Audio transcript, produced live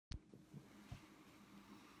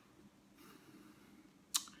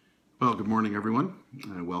Well, good morning, everyone.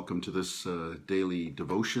 Welcome to this daily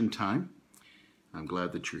devotion time. I'm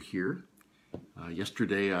glad that you're here.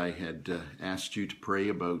 Yesterday, I had asked you to pray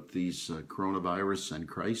about these Coronavirus and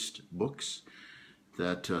Christ books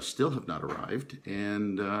that still have not arrived,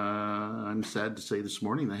 and I'm sad to say this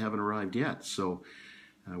morning they haven't arrived yet. So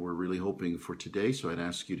we're really hoping for today. So I'd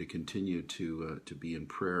ask you to continue to be in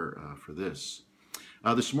prayer for this.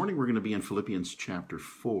 This morning, we're going to be in Philippians chapter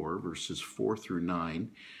 4, verses 4 through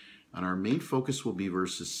 9. And our main focus will be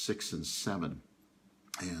verses 6 and 7.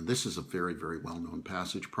 And this is a very, very well-known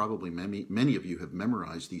passage. Probably many of you have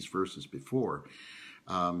memorized these verses before.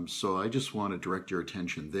 So I just want to direct your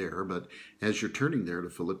attention there. But as you're turning there to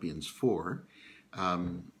Philippians 4, I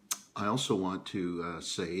also want to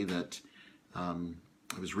say that I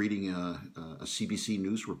was reading a CBC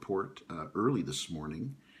News report early this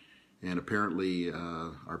morning. And apparently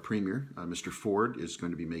our Premier, Mr. Ford, is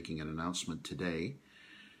going to be making an announcement today.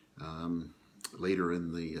 Later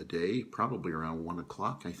in the day, probably around 1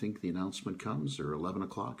 o'clock, I think the announcement comes, or 11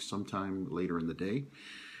 o'clock, sometime later in the day,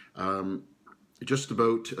 just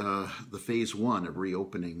about the phase 1 of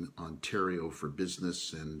reopening Ontario for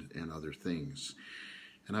business and other things.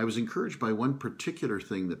 And I was encouraged by one particular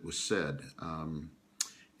thing that was said.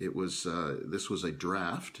 This was a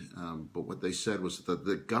draft, but what they said was that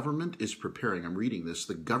the government is preparing, I'm reading this,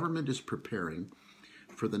 the government is preparing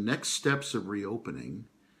for the next steps of reopening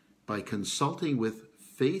by consulting with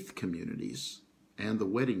faith communities and the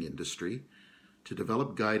wedding industry to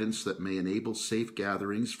develop guidance that may enable safe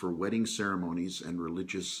gatherings for wedding ceremonies and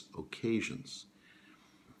religious occasions.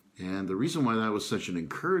 And the reason why that was such an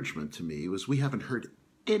encouragement to me was we haven't heard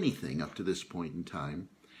anything up to this point in time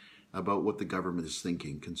about what the government is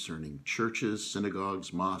thinking concerning churches,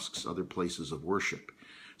 synagogues, mosques, other places of worship.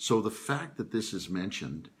 So the fact that this is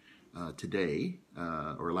mentioned today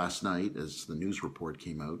or last night as the news report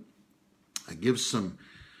came out, it gives some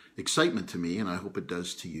excitement to me, and I hope it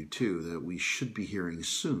does to you too, that we should be hearing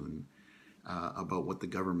soon about what the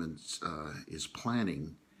government is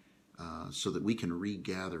planning so that we can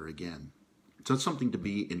regather again. So that's something to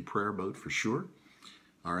be in prayer about for sure.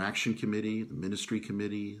 Our action committee, the ministry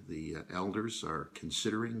committee, the elders are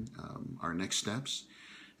considering our next steps.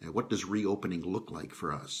 What does reopening look like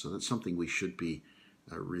for us? So that's something we should be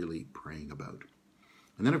really praying about.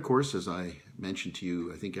 And then, of course, as I mentioned to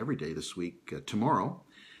you, I think every day this week, tomorrow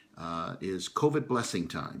is COVID blessing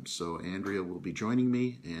time. So Andrea will be joining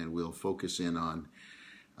me, and we'll focus in on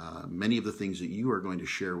many of the things that you are going to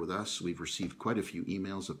share with us. We've received quite a few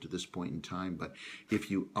emails up to this point in time, but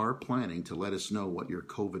if you are planning to let us know what your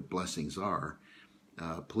COVID blessings are,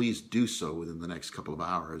 please do so within the next couple of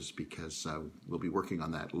hours, because we'll be working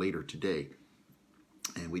on that later today.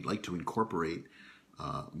 And we'd like to incorporate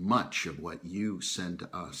much of what you send to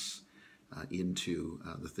us into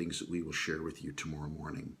the things that we will share with you tomorrow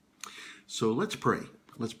morning. So let's pray.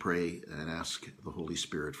 Let's pray and ask the Holy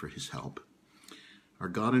Spirit for his help. Our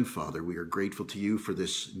God and Father, we are grateful to you for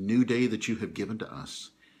this new day that you have given to us.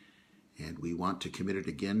 And we want to commit it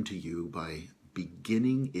again to you by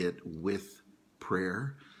beginning it with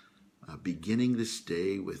prayer, beginning this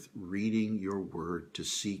day with reading your word to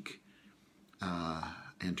seek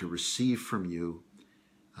and to receive from you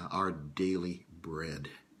our daily bread.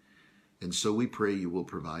 And so we pray you will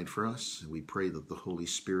provide for us. We pray that the Holy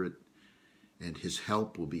Spirit and his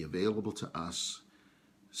help will be available to us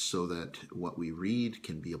so that what we read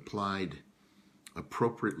can be applied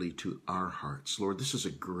appropriately to our hearts. Lord, this is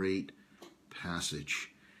a great passage,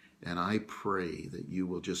 and I pray that you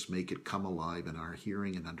will just make it come alive in our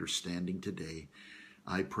hearing and understanding today.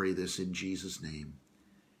 I pray this in Jesus' name.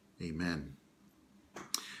 Amen.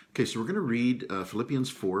 Okay, so we're going to read Philippians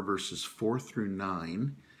 4, verses 4 through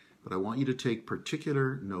 9, but I want you to take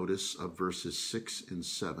particular notice of verses 6 and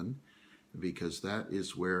 7, because that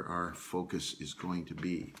is where our focus is going to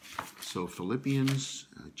be. So Philippians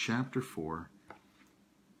chapter 4,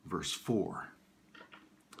 verse 4,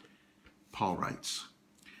 Paul writes,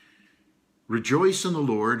 "Rejoice in the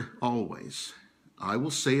Lord always. I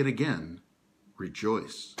will say it again,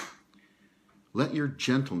 rejoice. Let your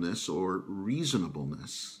gentleness or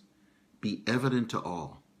reasonableness be evident to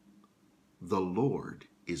all. The Lord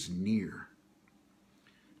is near.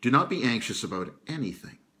 Do not be anxious about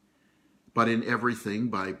anything, but in everything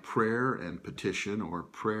by prayer and petition or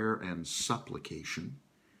prayer and supplication,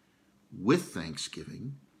 with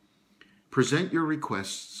thanksgiving, present your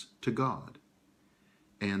requests to God.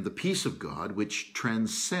 And the peace of God, which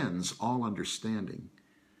transcends all understanding,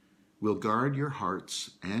 will guard your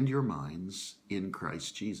hearts and your minds in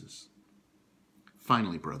Christ Jesus.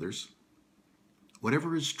 Finally, brothers,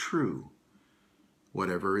 whatever is true,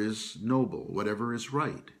 whatever is noble, whatever is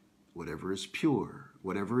right, whatever is pure,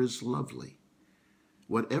 whatever is lovely,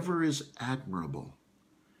 whatever is admirable,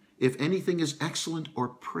 if anything is excellent or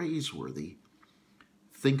praiseworthy,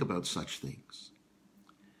 think about such things.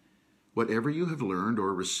 Whatever you have learned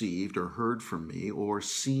or received or heard from me or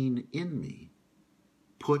seen in me,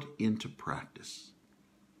 put into practice,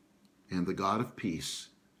 and the God of peace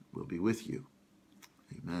will be with you.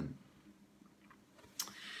 Amen.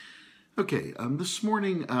 Okay, this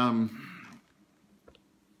morning I'm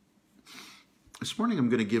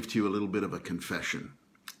going to give to you a little bit of a confession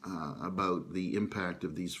about the impact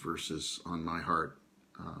of these verses on my heart.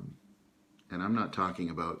 And I'm not talking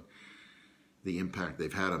about the impact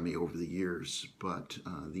they've had on me over the years, but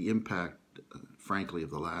the impact, frankly,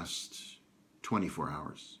 of the last 24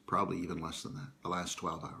 hours, probably even less than that, the last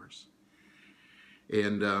 12 hours.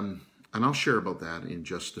 And I'll share about that in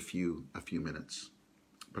just a few minutes.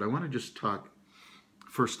 But I want to just talk,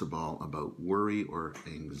 first of all, about worry or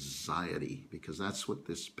anxiety, because that's what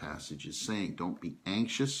this passage is saying. Don't be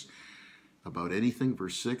anxious about anything.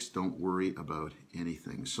 Verse 6, don't worry about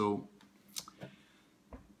anything. So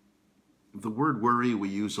the word worry we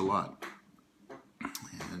use a lot.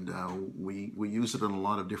 And we use it in a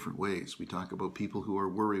lot of different ways. We talk about people who are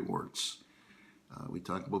worrywarts. We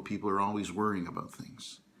talk about people who are always worrying about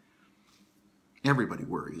things. Everybody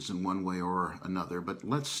worries in one way or another, but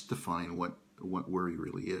let's define what worry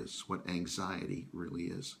really is, what anxiety really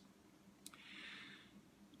is.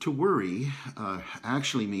 To worry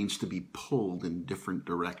actually means to be pulled in different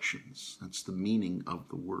directions. That's the meaning of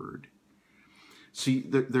the word. See,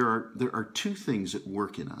 there are two things at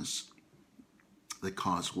work in us that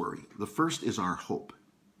cause worry. The first is our hope.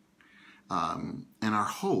 And our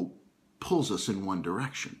hope pulls us in one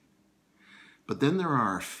direction. But then there are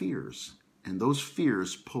our fears, and those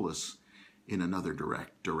fears pull us in another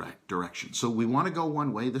direct direction. So we want to go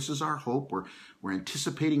one way. This is our hope. We're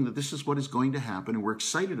anticipating that this is what is going to happen, and we're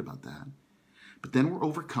excited about that. But then we're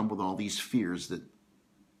overcome with all these fears that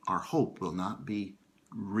our hope will not be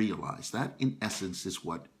realized. That, in essence, is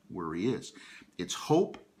what worry is. It's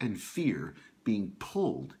hope and fear being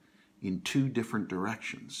pulled in two different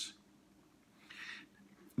directions.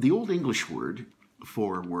 The Old English word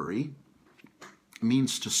for worry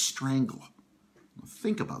means to strangle.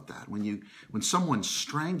 Think about that. When someone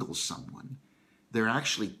strangles someone, they're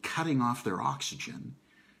actually cutting off their oxygen.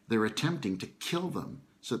 They're attempting to kill them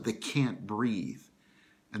so that they can't breathe.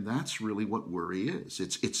 And that's really what worry is.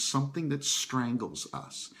 It's something that strangles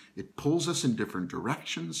us. It pulls us in different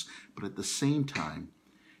directions, but at the same time,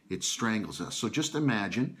 it strangles us. So just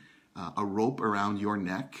imagine a rope around your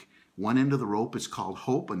neck. One end of the rope is called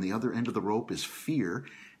hope, and the other end of the rope is fear.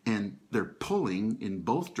 And they're pulling in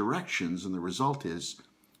both directions, and the result is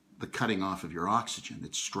the cutting off of your oxygen.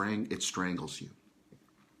 It strangles you.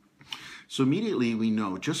 So immediately we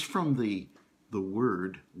know, just from the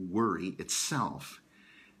word worry itself,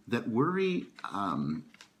 that worry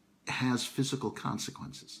has physical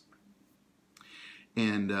consequences.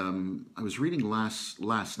 And I was reading last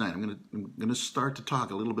night. I'm going to start to talk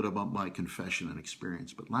a little bit about my confession and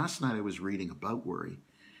experience. But last night I was reading about worry.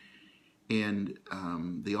 And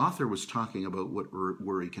the author was talking about what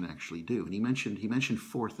worry can actually do. And he mentioned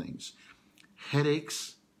four things: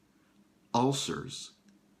 headaches, ulcers,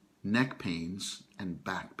 neck pains, and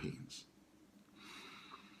back pains.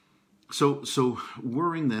 So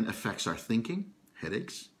worrying then affects our thinking,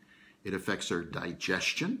 headaches. It affects our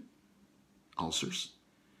digestion, ulcers,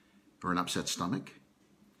 or an upset stomach.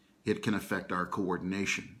 It can affect our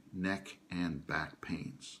coordination, neck and back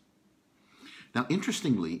pains. Now,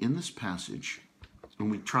 interestingly, in this passage, when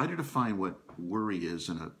we try to define what worry is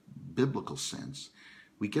in a biblical sense,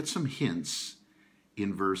 we get some hints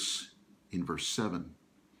in verse 7,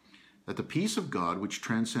 that the peace of God, which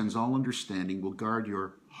transcends all understanding, will guard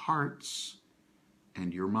your hearts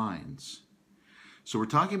and your minds. So we're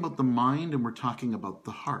talking about the mind and we're talking about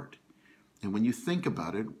the heart. And when you think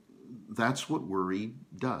about it, that's what worry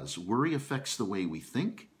does. Worry affects the way we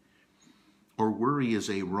think, or worry is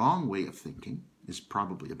a wrong way of thinking, is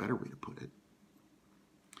probably a better way to put it.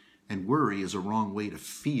 And worry is a wrong way to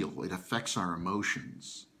feel. It affects our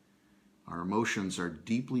emotions. Our emotions are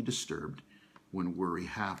deeply disturbed when worry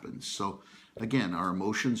happens. So again, our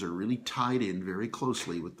emotions are really tied in very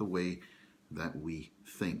closely with the way that we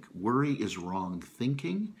think. Worry is wrong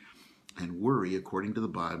thinking, and worry, according to the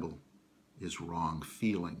Bible, is wrong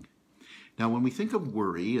feeling. Now, when we think of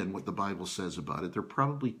worry and what the Bible says about it, there are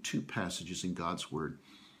probably two passages in God's Word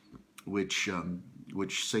which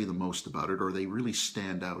say the most about it, or they really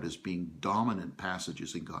stand out as being dominant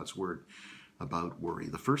passages in God's Word about worry.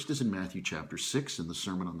 The first is in Matthew chapter 6 in the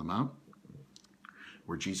Sermon on the Mount,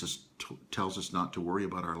 where Jesus tells us not to worry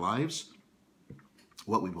about our lives,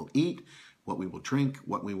 what we will eat, what we will drink,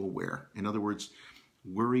 what we will wear. In other words,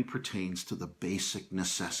 worry pertains to the basic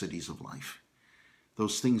necessities of life,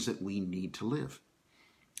 those things that we need to live.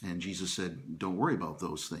 And Jesus said, don't worry about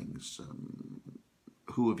those things.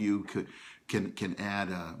 Who of you can add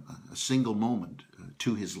a single moment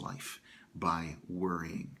to his life by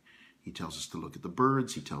worrying? He tells us to look at the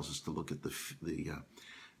birds. He tells us to look at the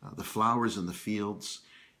flowers in the fields.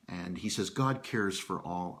 And he says God cares for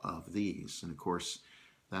all of these. And of course,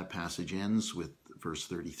 that passage ends with verse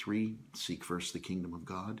 33, seek first the kingdom of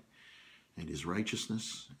God and his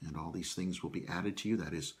righteousness, and all these things will be added to you.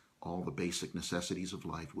 That is, all the basic necessities of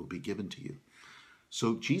life will be given to you.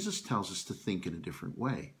 So Jesus tells us to think in a different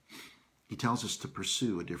way. He tells us to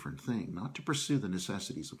pursue a different thing, not to pursue the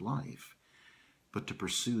necessities of life, but to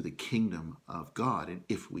pursue the kingdom of God. And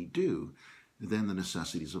if we do, then the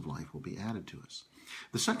necessities of life will be added to us.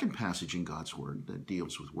 The second passage in God's word that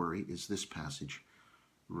deals with worry is this passage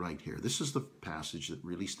right here. This is the passage that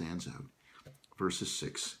really stands out, verses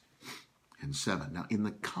 6 and 7. Now, in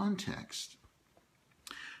the context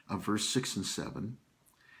of verse 6 and 7,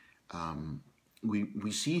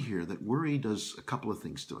 we see here that worry does a couple of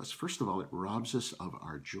things to us. First of all, it robs us of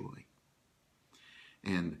our joy.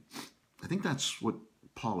 And I think that's what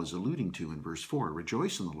Paul is alluding to in verse 4.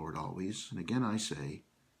 Rejoice in the Lord always. And again, I say,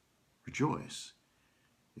 rejoice.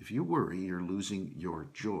 If you worry, you're losing your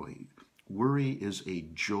joy. Worry is a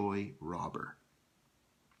joy robber.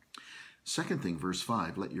 Second thing, verse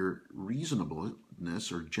 5, let your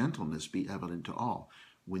reasonableness or gentleness be evident to all.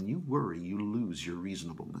 When you worry, you lose your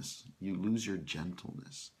reasonableness. You lose your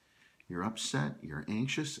gentleness. You're upset, you're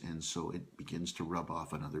anxious, and so it begins to rub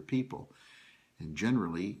off on other people. And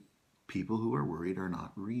generally, people who are worried are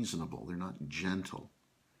not reasonable. They're not gentle.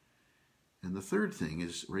 And the third thing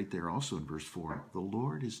is right there also in verse 4, the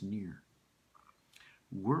Lord is near.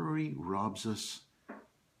 Worry robs us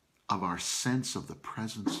of our sense of the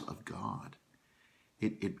presence of God.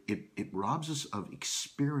 It robs us of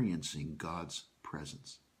experiencing God's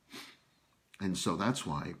presence. And so that's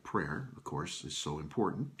why prayer, of course, is so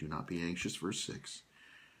important. Do not be anxious, verse 6,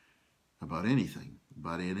 about anything,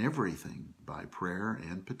 but in everything, by prayer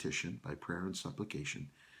and petition, by prayer and supplication,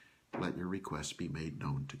 let your requests be made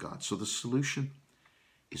known to God. So the solution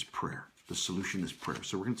is prayer. The solution is prayer.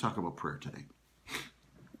 So we're going to talk about prayer today.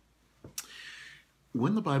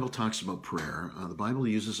 When the Bible talks about prayer, the Bible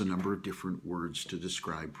uses a number of different words to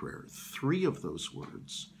describe prayer. 3 of those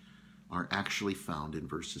words are actually found in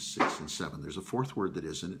verses 6 and 7. There's a 4th word that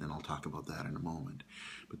isn't, and I'll talk about that in a moment.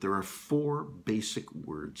 But there are 4 basic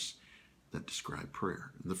words that describe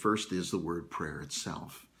prayer. And the first is the word prayer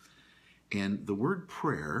itself. And the word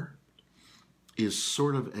prayer is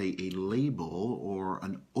sort of a label or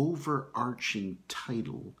an overarching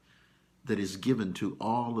title that is given to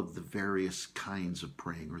all of the various kinds of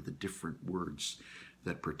praying, or the different words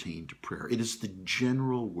that pertain to prayer. It is the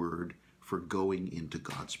general word for going into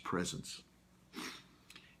God's presence.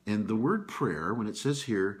 And the word prayer, when it says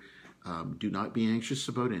here, do not be anxious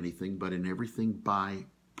about anything, but in everything by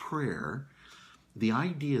prayer, the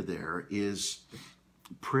idea there is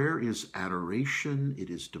prayer is adoration,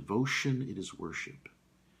 it is devotion, it is worship.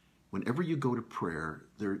 Whenever you go to prayer,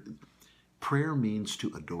 prayer means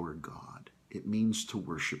to adore God. It means to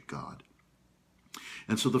worship God.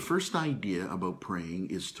 And so the first idea about praying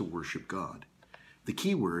is to worship God. The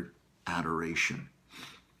key word, adoration.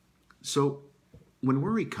 So when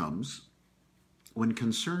worry comes, when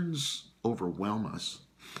concerns overwhelm us,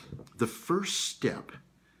 the first step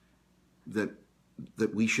that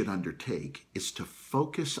we should undertake is to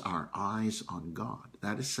focus our eyes on God.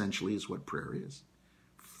 That essentially is what prayer is.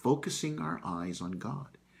 Focusing our eyes on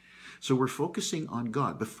God. So we're focusing on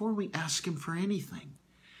God. Before we ask him for anything,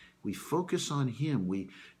 we focus on him. We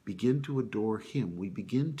begin to adore him. We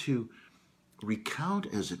begin to recount,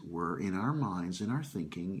 as it were, in our minds, in our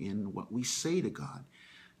thinking, in what we say to God,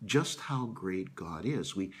 just how great God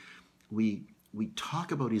is. We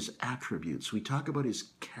talk about his attributes. We talk about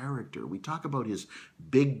his character. We talk about his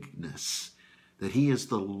bigness, that he is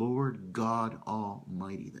the Lord God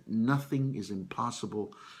Almighty, that nothing is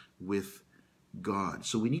impossible with God.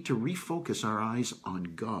 So we need to refocus our eyes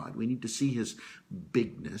on God. We need to see his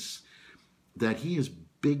bigness, that he is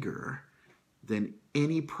bigger than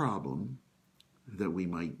any problem that we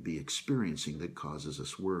might be experiencing that causes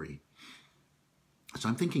us worry. So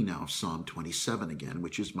I'm thinking now of Psalm 27 again,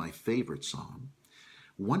 which is my favorite psalm.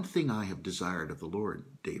 One thing I have desired of the Lord,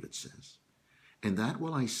 David says, and that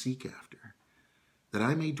will I seek after, that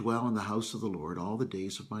I may dwell in the house of the Lord all the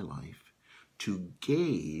days of my life, to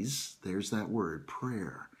gaze, there's that word,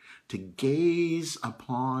 prayer, to gaze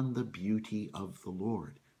upon the beauty of the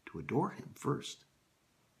Lord, to adore him first.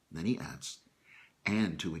 Then he adds,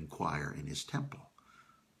 and to inquire in his temple.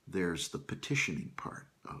 There's the petitioning part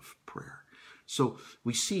of prayer. So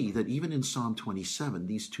we see that even in Psalm 27,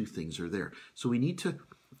 these two things are there. So we need to,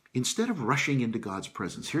 instead of rushing into God's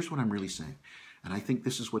presence, here's what I'm really saying. And I think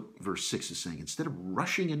this is what verse 6 is saying. Instead of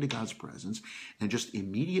rushing into God's presence and just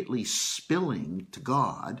immediately spilling to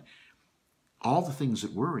God all the things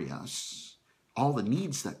that worry us, all the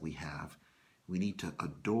needs that we have, we need to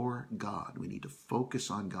adore God. We need to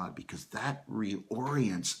focus on God, because that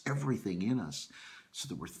reorients everything in us so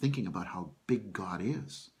that we're thinking about how big God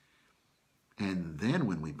is. And then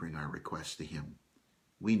when we bring our request to him,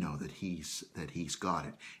 we know that he's got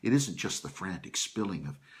it. It isn't just the frantic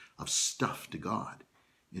spilling of stuff to God.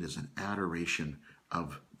 It is an adoration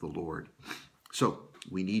of the Lord. So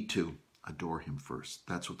we need to adore him first.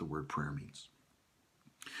 That's what the word prayer means.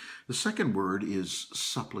 The second word is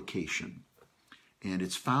supplication. And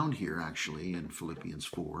it's found here actually in Philippians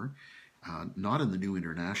 4, not in the New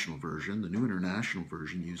International Version. The New International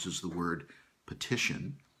Version uses the word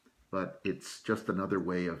petition, but it's just another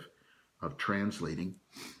way of translating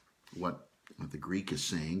what the Greek is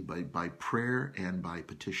saying, by prayer and by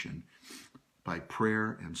petition, by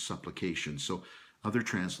prayer and supplication. So other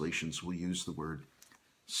translations will use the word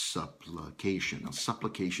supplication. Now,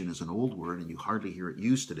 supplication is an old word, and you hardly hear it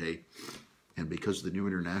used today. And because the New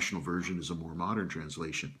International Version is a more modern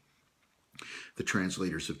translation, the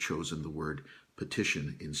translators have chosen the word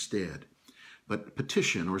petition instead. But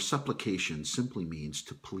petition or supplication simply means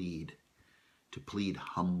to plead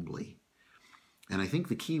humbly. And I think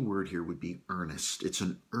the key word here would be earnest. It's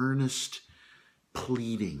an earnest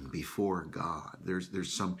pleading before God.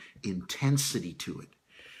 There's some intensity to it.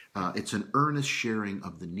 It's an earnest sharing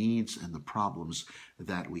of the needs and the problems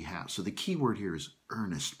that we have. So the key word here is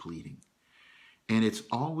earnest pleading. And it's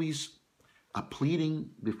always a pleading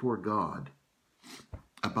before God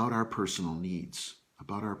about our personal needs,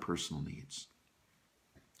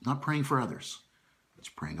 Not praying for others. It's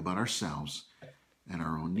praying about ourselves and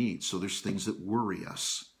our own needs. So there's things that worry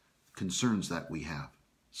us, concerns that we have.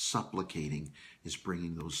 Supplicating is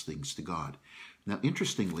bringing those things to God. Now,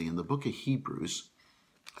 interestingly, in the book of Hebrews,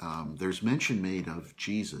 there's mention made of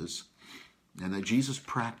Jesus, and that Jesus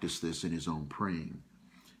practiced this in his own praying.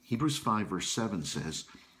 Hebrews 5 verse 7 says,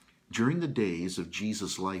 during the days of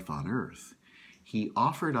Jesus' life on earth, he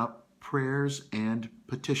offered up prayers and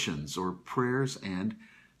petitions, or prayers and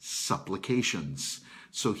supplications.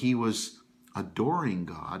 So he was adoring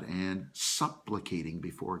God and supplicating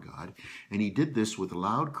before God, and he did this with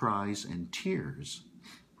loud cries and tears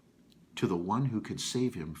to the one who could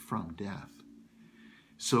save him from death.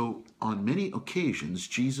 So on many occasions,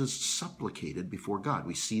 Jesus supplicated before God.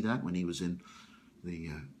 We see that when he was in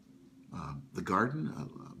the garden.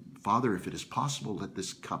 Father, if it is possible, let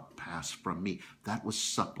this cup pass from me. That was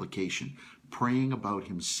supplication, praying about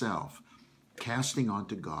himself, casting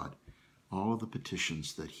onto God all of the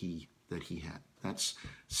petitions that he had. That's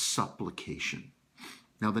supplication.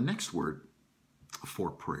 Now, the next word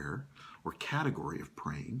for prayer, or category of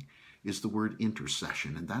praying, is the word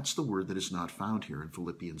intercession, and that's the word that is not found here in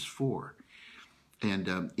Philippians 4.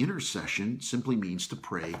 And intercession simply means to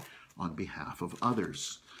pray on behalf of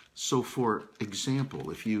others. So, for example,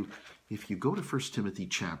 if you go to 1 Timothy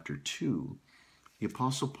chapter 2, the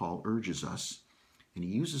Apostle Paul urges us, and he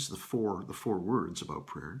uses the four words about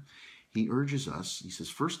prayer. He urges us, he says,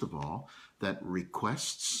 first of all, that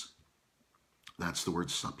requests, that's the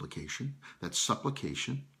word supplication, that's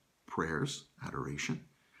supplication, prayers, adoration,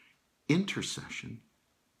 intercession,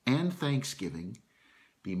 and thanksgiving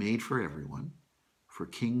be made for everyone, for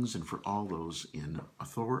kings and for all those in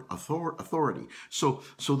authority. So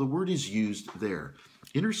the word is used there.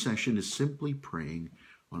 Intercession is simply praying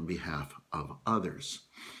on behalf of others.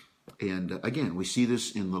 And again, we see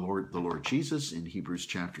this in the Lord Jesus in Hebrews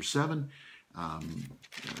chapter 7.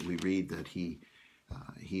 We read that he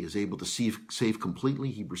is able to save completely.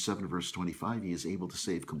 Hebrews 7 verse 25, he is able to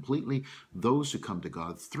save completely those who come to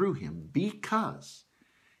God through him, because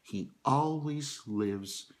he always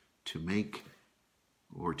lives to make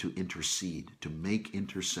or to intercede, to make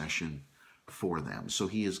intercession for them. So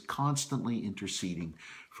he is constantly interceding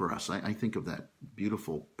for us. I think of that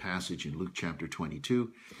beautiful passage in Luke chapter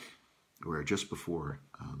 22, where just before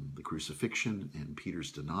the crucifixion and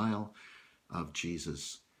Peter's denial of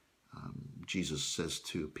Jesus, Jesus says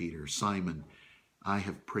to Peter, Simon, I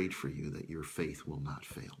have prayed for you that your faith will not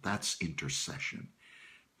fail. That's intercession,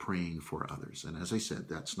 praying for others. And as I said,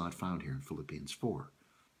 that's not found here in Philippians 4,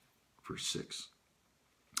 verse 6.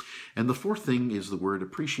 And the fourth thing is the word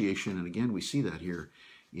appreciation. And again, we see that here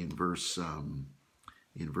in verse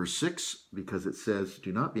 6, because it says,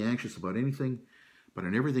 "Do not be anxious about anything, but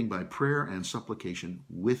in everything by prayer and supplication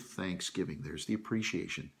with thanksgiving." There's the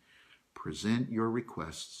appreciation. Present your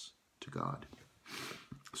requests to God.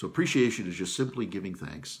 So appreciation is just simply giving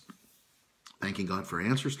thanks, thanking God for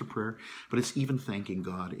answers to prayer, but it's even thanking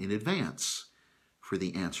God in advance for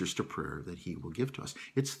the answers to prayer that he will give to us.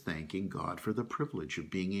 It's thanking God for the privilege of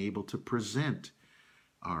being able to present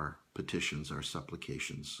our petitions, our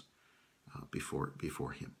supplications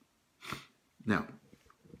before him. Now,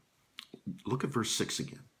 look at verse 6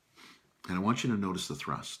 again, and I want you to notice the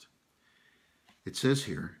thrust. It says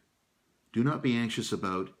here, "Do not be anxious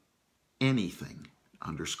about anything."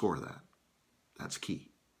 Underscore that. That's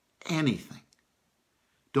key. Anything.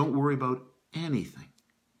 Don't worry about anything.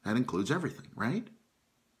 That includes everything, right?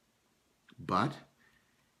 But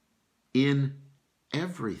in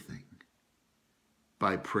everything,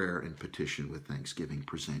 by prayer and petition with thanksgiving,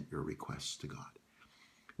 present your requests to God.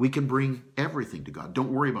 We can bring everything to God.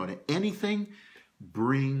 Don't worry about it. Anything,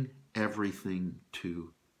 bring everything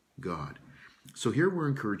to God. So here we're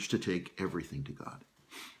encouraged to take everything to God.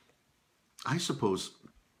 I suppose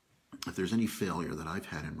if there's any failure that I've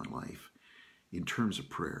had in my life in terms of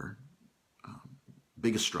prayer,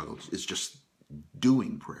 biggest struggle is just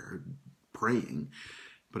doing prayer, praying.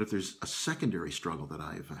 But if there's a secondary struggle that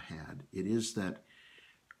I've had, it is that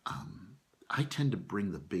I tend to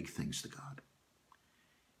bring the big things to God,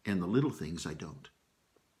 and the little things I don't.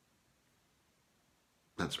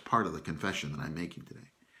 That's part of the confession that I'm making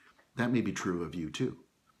today. That may be true of you too.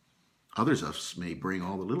 Others of us may bring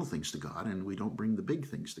all the little things to God, and we don't bring the big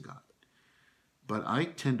things to God. But I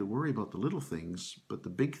tend to worry about the little things, but the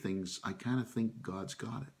big things, I kind of think God's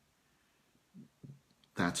got it.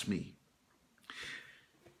 That's me.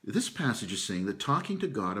 This passage is saying that talking to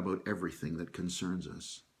God about everything that concerns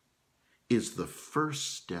us is the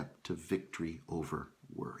first step to victory over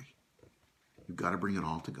worry. You've got to bring it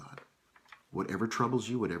all to God. Whatever troubles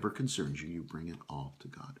you, whatever concerns you, you bring it all to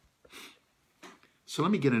God. So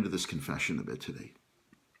let me get into this confession a bit today.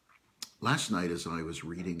 Last night, as I was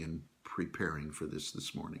reading and preparing for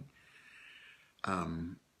this morning,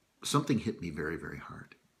 something hit me very, very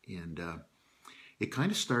hard. And it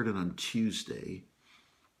kind of started on Tuesday.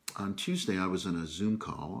 On Tuesday, I was in a Zoom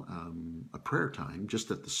call, a prayer time,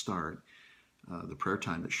 just at the start, the prayer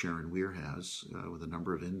time that Sharon Weir has with a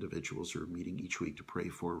number of individuals who are meeting each week to pray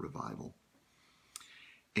for revival.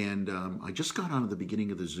 And I just got on at the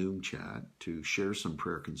beginning of the Zoom chat to share some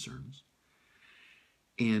prayer concerns.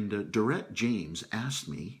 And Dorette James asked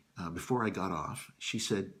me, before I got off, she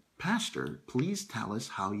said, "Pastor, please tell us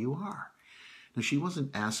how you are." Now, she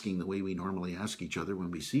wasn't asking the way we normally ask each other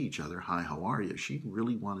when we see each other, "Hi, how are you?" She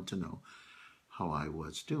really wanted to know how I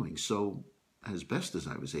was doing. So as best as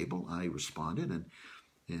I was able, I responded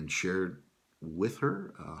and shared with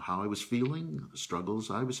her how I was feeling, the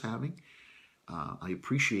struggles I was having. I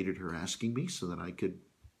appreciated her asking me so that I could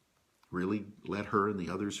really let her and the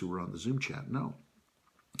others who were on the Zoom chat know.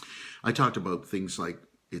 I talked about things like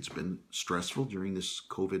it's been stressful during this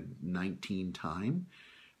COVID-19 time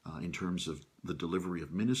in terms of the delivery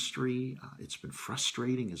of ministry. It's been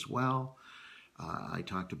frustrating as well. I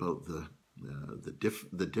talked about the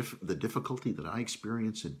difficulty that I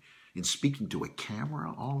experience in speaking to a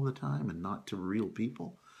camera all the time and not to real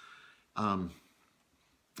people. And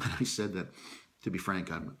I said that, to be frank,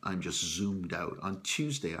 I'm just zoomed out. On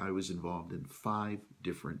Tuesday, I was involved in 5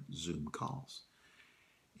 different Zoom calls.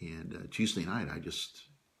 And Tuesday night,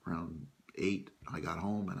 around 8, I got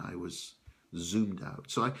home and I was zoomed out.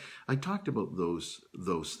 So I talked about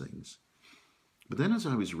those things. But then as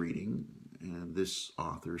I was reading, and this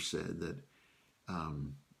author said that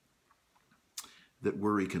that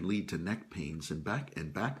worry can lead to neck pains and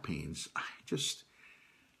back pains,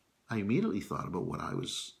 I immediately thought about what I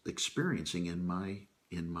was experiencing in my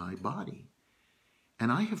body.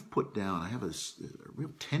 And I have a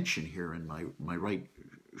real tension here in my right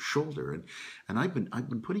shoulder, and I've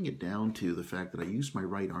been putting it down to the fact that I use my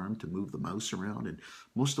right arm to move the mouse around, and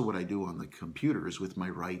most of what I do on the computer is with my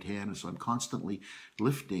right hand, and so I'm constantly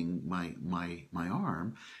lifting my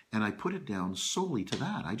arm, and I put it down solely to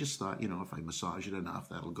that. I just thought, if I massage it enough,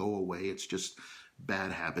 that'll go away. It's just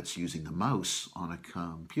bad habits using the mouse on a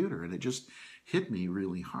computer, and it just hit me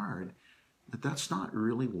really hard that that's not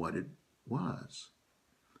really what it was.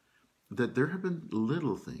 That there have been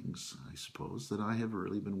little things, I suppose, that I have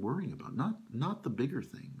really been worrying about, not the bigger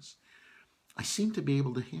things. I seem to be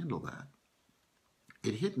able to handle that.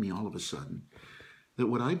 It hit me all of a sudden that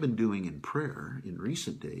what I've been doing in prayer in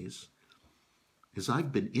recent days is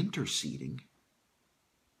I've been interceding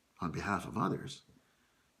on behalf of others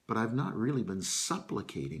but I've not really been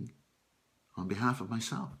supplicating on behalf of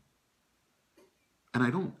myself. And I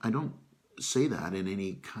don't say that in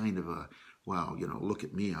any kind of a, wow, look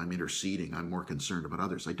at me, I'm interceding, I'm more concerned about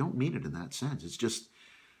others. I don't mean it in that sense. It's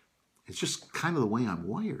just kind of the way I'm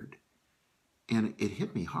wired. And it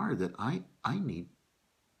hit me hard that I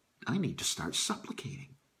need to start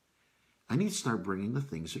supplicating. I need to start bringing the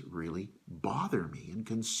things that really bother me and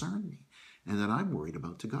concern me and that I'm worried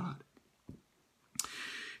about to God.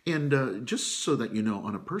 And just so that you know,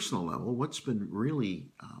 on a personal level, what's been really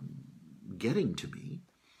getting to me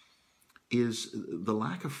is the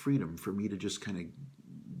lack of freedom for me to just kind of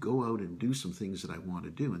go out and do some things that I want to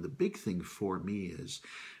do. And the big thing for me is,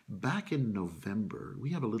 back in November,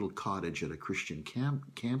 we have a little cottage at a Christian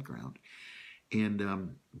campground.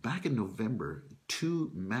 And back in November,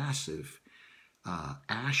 2 massive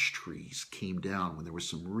ash trees came down when there was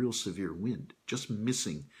some real severe wind, just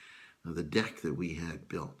missing the deck that we had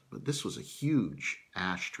built. But this was a huge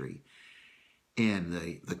ash tree. And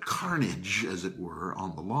the carnage, as it were,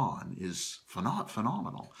 on the lawn is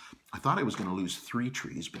phenomenal. I thought I was going to lose 3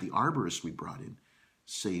 trees, but the arborist we brought in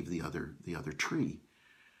saved the other tree.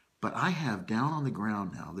 But I have down on the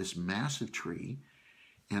ground now this massive tree,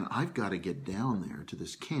 and I've got to get down there to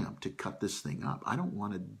this camp to cut this thing up. I don't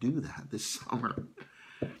want to do that this summer.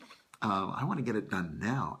 I want to get it done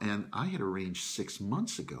now. And I had arranged 6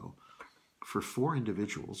 months ago for 4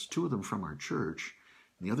 individuals, 2 of them from our church,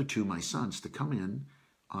 and the other 2, my sons, to come in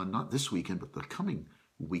on not this weekend, but the coming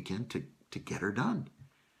weekend to get her done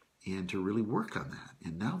and to really work on that.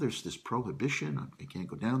 And now there's this prohibition. I can't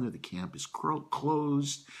go down there. The camp is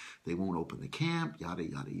closed. They won't open the camp, yada,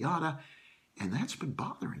 yada, yada. And that's been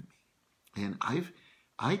bothering me. And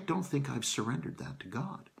I don't think I've surrendered that to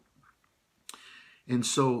God. And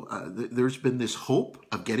so there's been this hope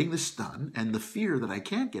of getting this done and the fear that I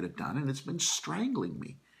can't get it done, and it's been strangling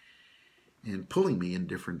me and pulling me in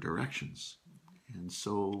different directions. And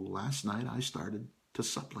so last night I started to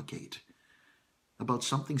supplicate about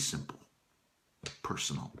something simple,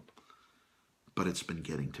 personal, but it's been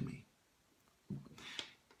getting to me.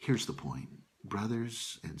 Here's the point.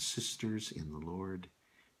 Brothers and sisters in the Lord,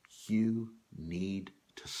 you need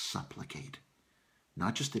to supplicate,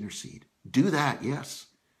 not just intercede. Do that, yes,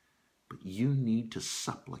 but you need to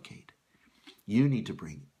supplicate. You need to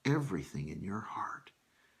bring everything in your heart,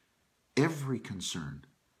 every concern,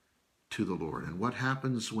 to the Lord. And what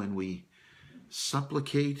happens when we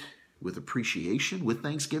supplicate with appreciation, with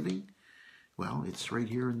thanksgiving? Well, it's right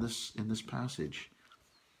here in this passage.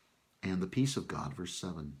 And the peace of God, verse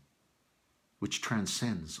 7, which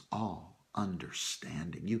transcends all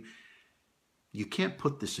understanding. You can't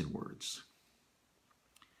put this in words.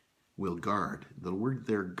 Will guard. The word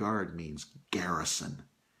there, guard, means garrison.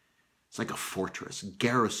 It's like a fortress.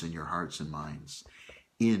 Garrison your hearts and minds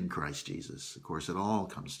in Christ Jesus. Of course, it all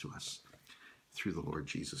comes to us through the Lord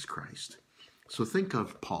Jesus Christ. So think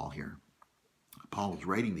of Paul here. Paul is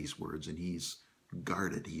writing these words, and he's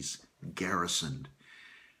guarded. He's garrisoned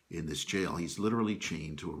in this jail. He's literally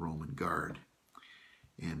chained to a Roman guard.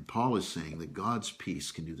 And Paul is saying that God's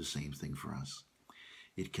peace can do the same thing for us.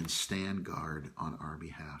 It can stand guard on our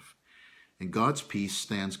behalf. And God's peace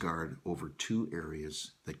stands guard over 2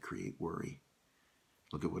 areas that create worry.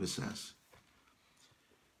 Look at what it says.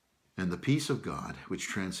 And the peace of God, which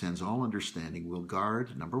transcends all understanding, will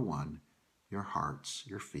guard, number 1, your hearts,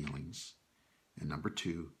 your feelings, and number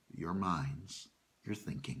 2, your minds, your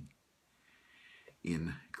thinking,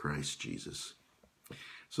 in Christ Jesus.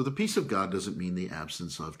 So the peace of God doesn't mean the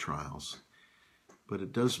absence of trials, but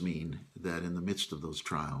it does mean that in the midst of those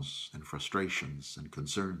trials and frustrations and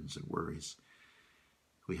concerns and worries,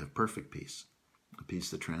 we have perfect peace, a peace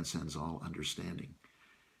that transcends all understanding,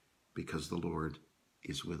 because the Lord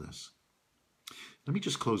is with us. Let me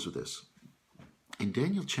just close with this. In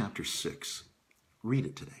Daniel chapter 6, read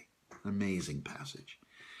it today. Amazing passage.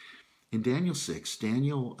 In Daniel 6,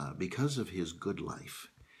 Daniel, because of his good life,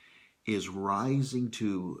 is rising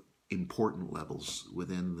to important levels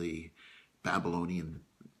within the Babylonian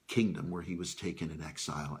kingdom where he was taken in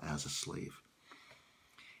exile as a slave.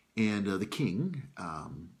 And the king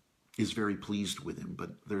is very pleased with him, but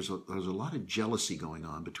there's a lot of jealousy going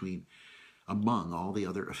on among all the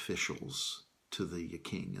other officials to the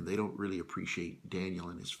king, and they don't really appreciate Daniel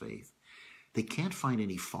and his faith. They can't find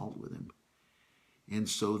any fault with him. And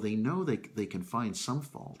so they know they can find some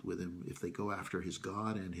fault with him if they go after his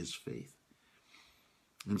God and his faith.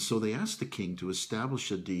 And so they ask the king to establish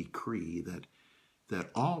a decree that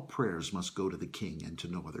all prayers must go to the king and to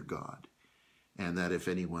no other God. And that if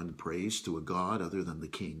anyone prays to a god other than the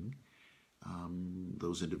king,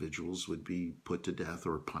 those individuals would be put to death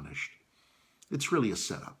or punished. It's really a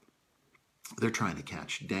setup. They're trying to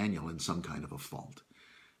catch Daniel in some kind of a fault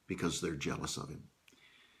because they're jealous of him.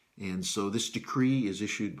 And so this decree is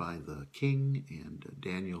issued by the king, and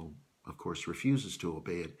Daniel, of course, refuses to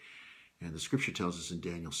obey it. And the scripture tells us in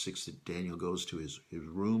Daniel 6 that Daniel goes to his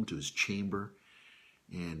room, to his chamber,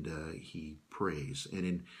 and he prays.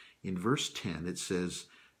 And in verse 10, it says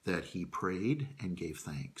that he prayed and gave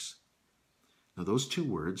thanks. Now, those two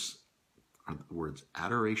words are the words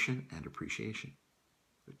adoration and appreciation.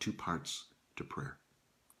 There are two parts to prayer.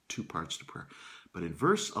 Two parts to prayer. But in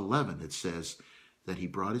verse 11, it says that he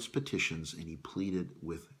brought his petitions and he pleaded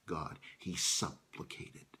with God. He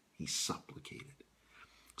supplicated. He supplicated.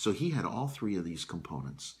 So he had all three of these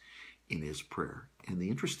components in his prayer. And the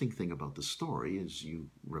interesting thing about the story is, you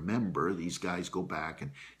remember, these guys go back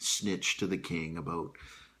and snitch to the king about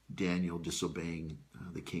Daniel disobeying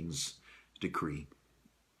the king's decree.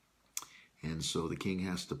 And so the king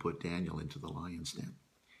has to put Daniel into the lion's den.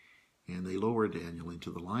 And they lower Daniel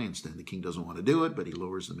into the lion's den. The king doesn't want to do it, but he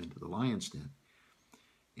lowers them into the lion's den.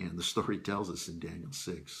 And the story tells us in Daniel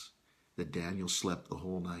 6 that Daniel slept the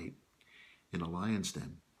whole night in a lion's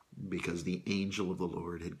den because the angel of the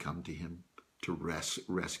Lord had come to him to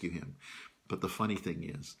rescue him. But the funny thing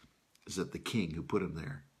is that the king who put him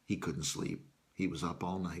there, he couldn't sleep. He was up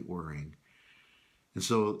all night worrying. And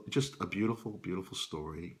so just a beautiful, beautiful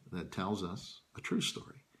story that tells us a true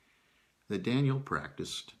story, that Daniel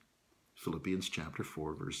practiced Philippians chapter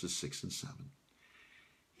 4, verses 6 and 7.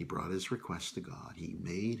 He brought his request to God. He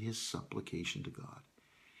made his supplication to God.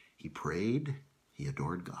 He prayed. He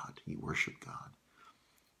adored God. He worshiped God.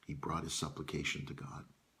 He brought his supplication to God.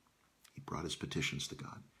 He brought his petitions to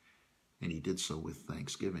God. And he did so with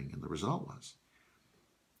thanksgiving. And the result was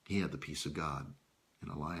he had the peace of God in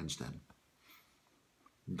a lion's den.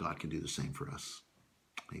 God can do the same for us.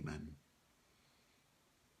 Amen.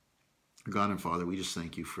 God and Father, we just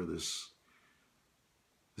thank you for this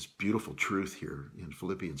beautiful truth here in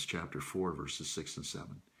Philippians chapter 4, verses 6 and 7.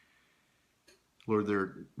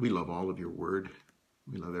 Lord, we love all of your word.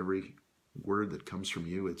 We love every word that comes from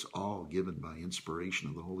you. It's all given by inspiration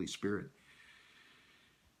of the Holy Spirit.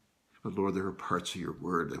 But Lord, there are parts of your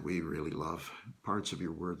word that we really love, parts of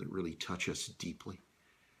your word that really touch us deeply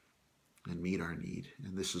and meet our need.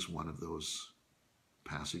 And this is one of those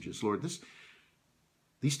passages. Lord,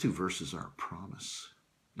 these two verses are a promise,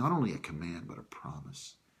 not only a command, but a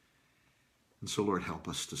promise. And so, Lord, help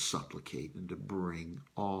us to supplicate and to bring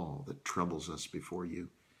all that troubles us before you.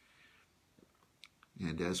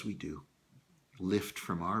 And as we do, lift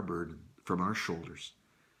from our burden, from our shoulders,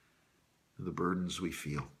 the burdens we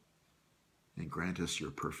feel, and grant us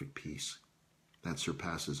your perfect peace that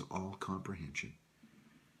surpasses all comprehension.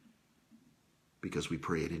 Because we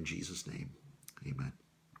pray it in Jesus' name. Amen.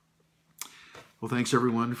 Well, thanks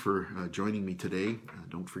everyone for joining me today.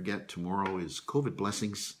 Don't forget, tomorrow is COVID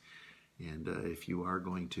Blessings. And if you are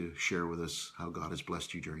going to share with us how God has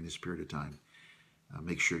blessed you during this period of time,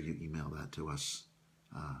 make sure you email that to us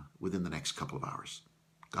within the next couple of hours.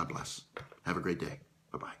 God bless. Have a great day.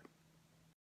 Bye-bye.